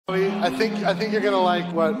I think you're gonna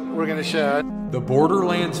like what we're gonna share. The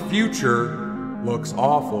Borderlands future looks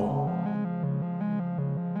awful.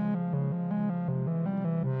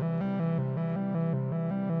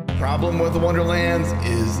 Problem with the Wonderlands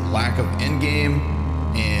is lack of endgame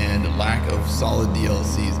and lack of solid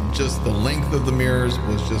DLCs. Just the length of the mirrors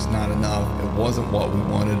was just not enough. It wasn't what we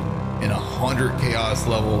wanted. And 100 chaos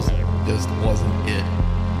levels just wasn't it.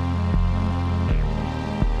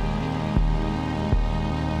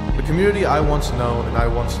 The community I once known and I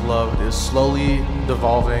once loved is slowly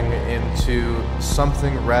devolving into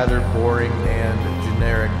something rather boring and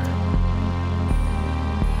generic.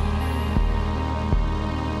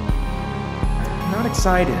 Not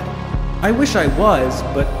excited. I wish I was,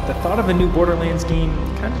 but the thought of a new Borderlands game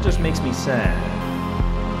kind of just makes me sad.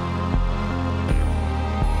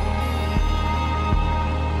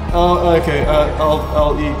 Okay,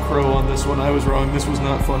 I'll eat crow on this one. I was wrong. This was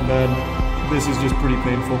not fun bad. This is just pretty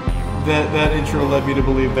painful. That intro led me to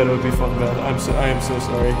believe that it would be fun bad. I am so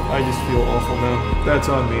sorry. I just feel awful now. That's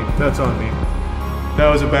on me. That's on me. That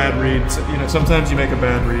was a bad read. You know, sometimes you make a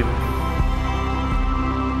bad read.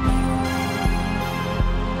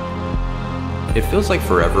 It feels like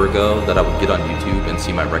forever ago that I would get on YouTube and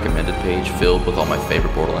see my recommended page filled with all my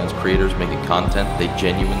favorite Borderlands creators making content they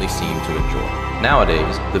genuinely seem to enjoy.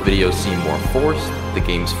 Nowadays, the videos seem more forced, the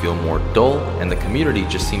games feel more dull, and the community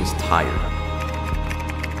just seems tired.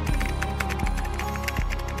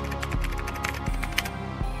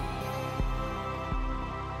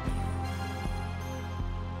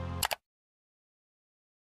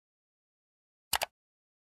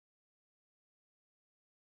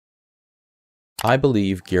 I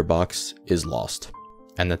believe Gearbox is lost,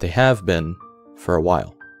 and that they have been for a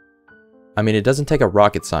while. I mean, it doesn't take a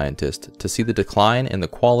rocket scientist to see the decline in the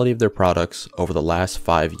quality of their products over the last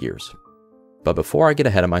 5 years. But before I get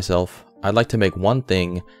ahead of myself, I'd like to make one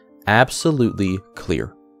thing absolutely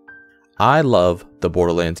clear. I love the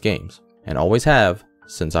Borderlands games, and always have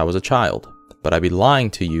since I was a child, but I'd be lying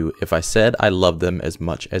to you if I said I love them as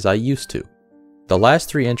much as I used to. The last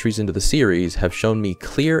 3 entries into the series have shown me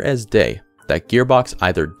clear as day that Gearbox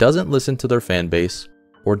either doesn't listen to their fanbase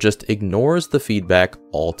or just ignores the feedback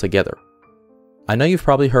altogether. I know you've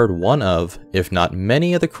probably heard one of, if not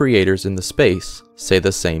many of the creators in the space say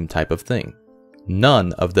the same type of thing.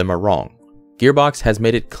 None of them are wrong. Gearbox has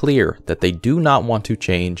made it clear that they do not want to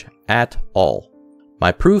change at all.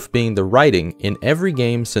 My proof being the writing in every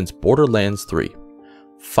game since Borderlands 3,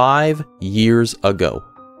 5 years ago.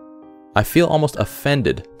 I feel almost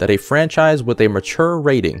offended that a franchise with a mature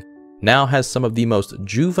rating now has some of the most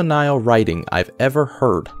juvenile writing I've ever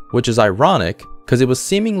heard, which is ironic because it was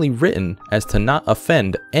seemingly written as to not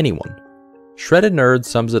offend anyone. Shredded Nerd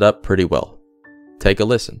sums it up pretty well. Take a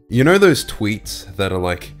listen. You know those tweets that are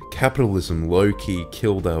like, capitalism low-key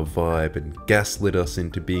killed our vibe and gaslit us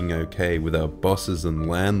into being okay with our bosses and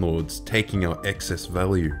landlords taking our excess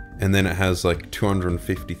value? And then it has like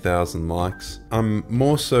 250,000 likes. I'm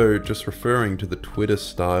more so just referring to the Twitter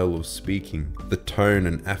style of speaking, the tone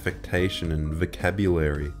and affectation and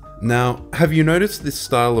vocabulary. Now, have you noticed this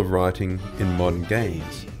style of writing in modern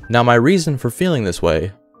games? Now, my reason for feeling this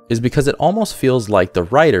way is because it almost feels like the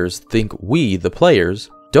writers think we, the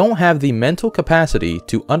players, don't have the mental capacity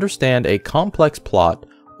to understand a complex plot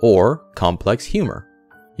or complex humor.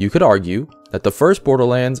 You could argue that the first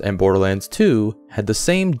Borderlands and Borderlands 2 had the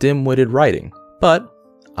same dim-witted writing, but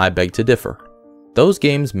I beg to differ. Those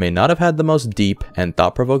games may not have had the most deep and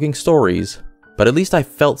thought-provoking stories, but at least I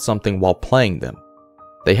felt something while playing them.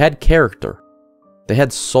 They had character. They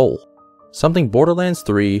had soul. Something Borderlands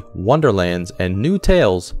 3, Wonderlands, and New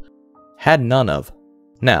Tales had none of.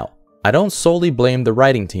 Now, I don't solely blame the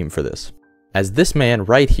writing team for this, as this man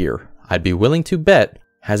right here, I'd be willing to bet,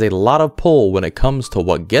 has a lot of pull when it comes to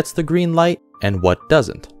what gets the green light and what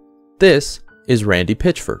doesn't. This is Randy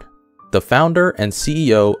Pitchford, the founder and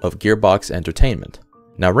CEO of Gearbox Entertainment.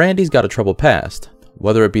 Now, Randy's got a troubled past,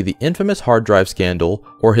 whether it be the infamous hard drive scandal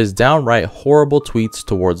or his downright horrible tweets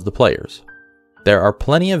towards the players. There are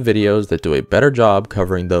plenty of videos that do a better job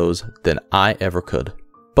covering those than I ever could.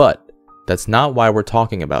 But that's not why we're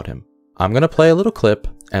talking about him. I'm going to play a little clip,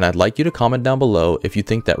 and I'd like you to comment down below if you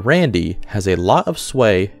think that Randy has a lot of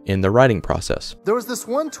sway in the writing process. There was this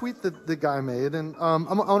one tweet that the guy made, and I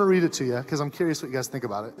want to read it to you because I'm curious what you guys think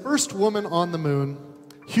about it. First woman on the moon.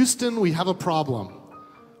 Houston, we have a problem.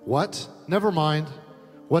 What? Never mind.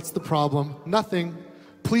 What's the problem? Nothing.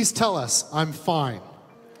 Please tell us. I'm fine.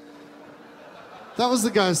 That was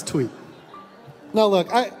the guy's tweet. Now look,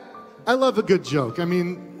 I love a good joke. I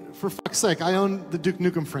mean, for fuck's sake, I own the Duke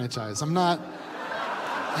Nukem franchise. I'm not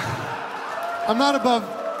above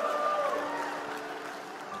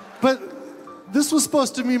But this was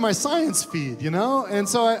supposed to be my science feed, you know? And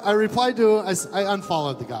so I replied to, I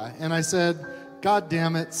unfollowed the guy. And I said, God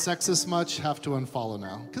damn it, sexist much? Have to unfollow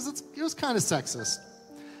now. Because it was kind of sexist.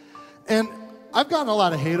 And I've gotten a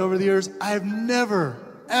lot of hate over the years. I have never,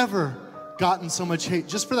 ever gotten so much hate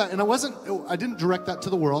just for that. And I didn't direct that to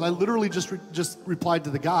the world. I literally just replied to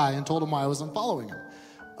the guy and told him why I was unfollowing him.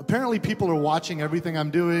 Apparently people are watching everything I'm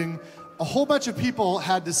doing. A whole bunch of people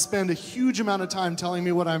had to spend a huge amount of time telling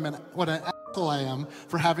me what an asshole I am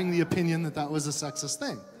for having the opinion that was a sexist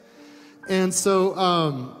thing. And so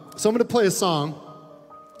I'm going to play a song,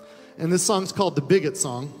 and this song's called The Bigot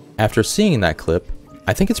Song. After seeing that clip,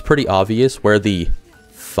 I think it's pretty obvious where the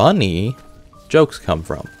funny jokes come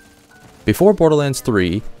from. Before Borderlands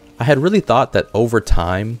 3, I had really thought that over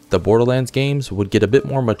time, the Borderlands games would get a bit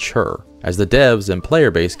more mature as the devs and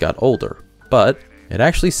player base got older, but it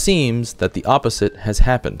actually seems that the opposite has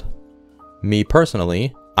happened. Me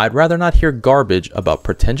personally, I'd rather not hear garbage about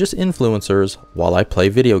pretentious influencers while I play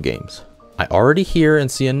video games. I already hear and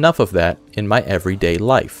see enough of that in my everyday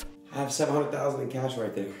life. I have $700,000 in cash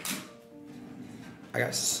right there. I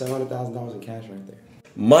got $700,000 in cash right there.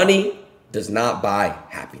 Money does not buy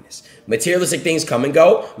happiness. Materialistic things come and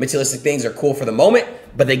go. Materialistic things are cool for the moment,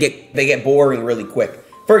 but they get boring really quick.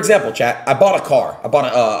 For example, chat, I bought a car. I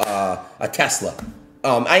bought a Tesla.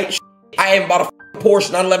 I haven't bought a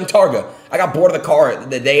Porsche 911 Targa. I got bored of the car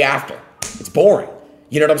the day after. It's boring.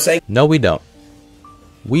 You know what I'm saying? No, we don't.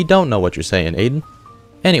 We don't know what you're saying, Aiden.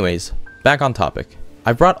 Anyways, back on topic.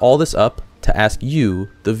 I brought all this up to ask you,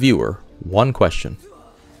 the viewer, one question.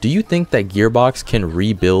 Do you think that Gearbox can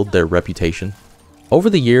rebuild their reputation? Over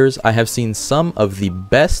the years, I have seen some of the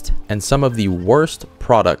best and some of the worst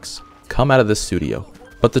products come out of this studio.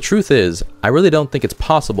 But the truth is, I really don't think it's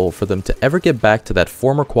possible for them to ever get back to that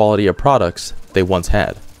former quality of products they once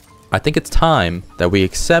had. I think it's time that we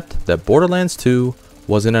accept that Borderlands 2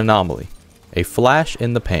 was an anomaly, a flash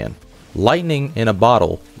in the pan, lightning in a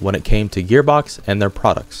bottle when it came to Gearbox and their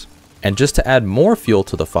products. And just to add more fuel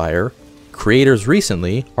to the fire, creators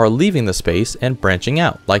recently are leaving the space and branching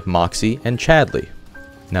out, like Moxie and Chadley.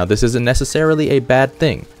 Now this isn't necessarily a bad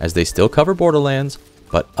thing, as they still cover Borderlands,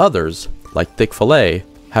 but others, like Thick Filet,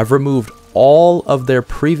 have removed all of their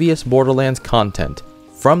previous Borderlands content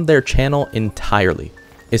from their channel entirely,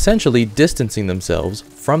 essentially distancing themselves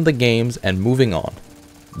from the games and moving on.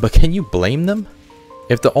 But can you blame them?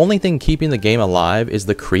 If the only thing keeping the game alive is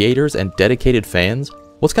the creators and dedicated fans,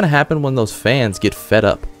 what's going to happen when those fans get fed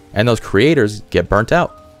up and those creators get burnt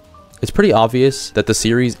out? It's pretty obvious that the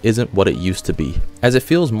series isn't what it used to be, as it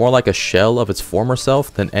feels more like a shell of its former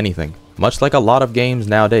self than anything, much like a lot of games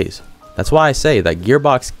nowadays. That's why I say that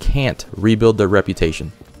Gearbox can't rebuild their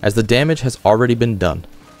reputation, as the damage has already been done.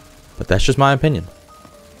 But that's just my opinion.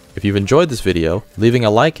 If you've enjoyed this video, leaving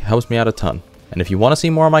a like helps me out a ton, and if you want to see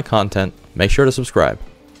more of my content, make sure to subscribe.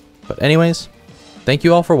 But anyways, thank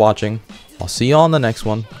you all for watching. I'll see you all in the next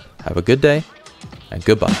one. Have a good day, and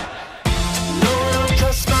goodbye.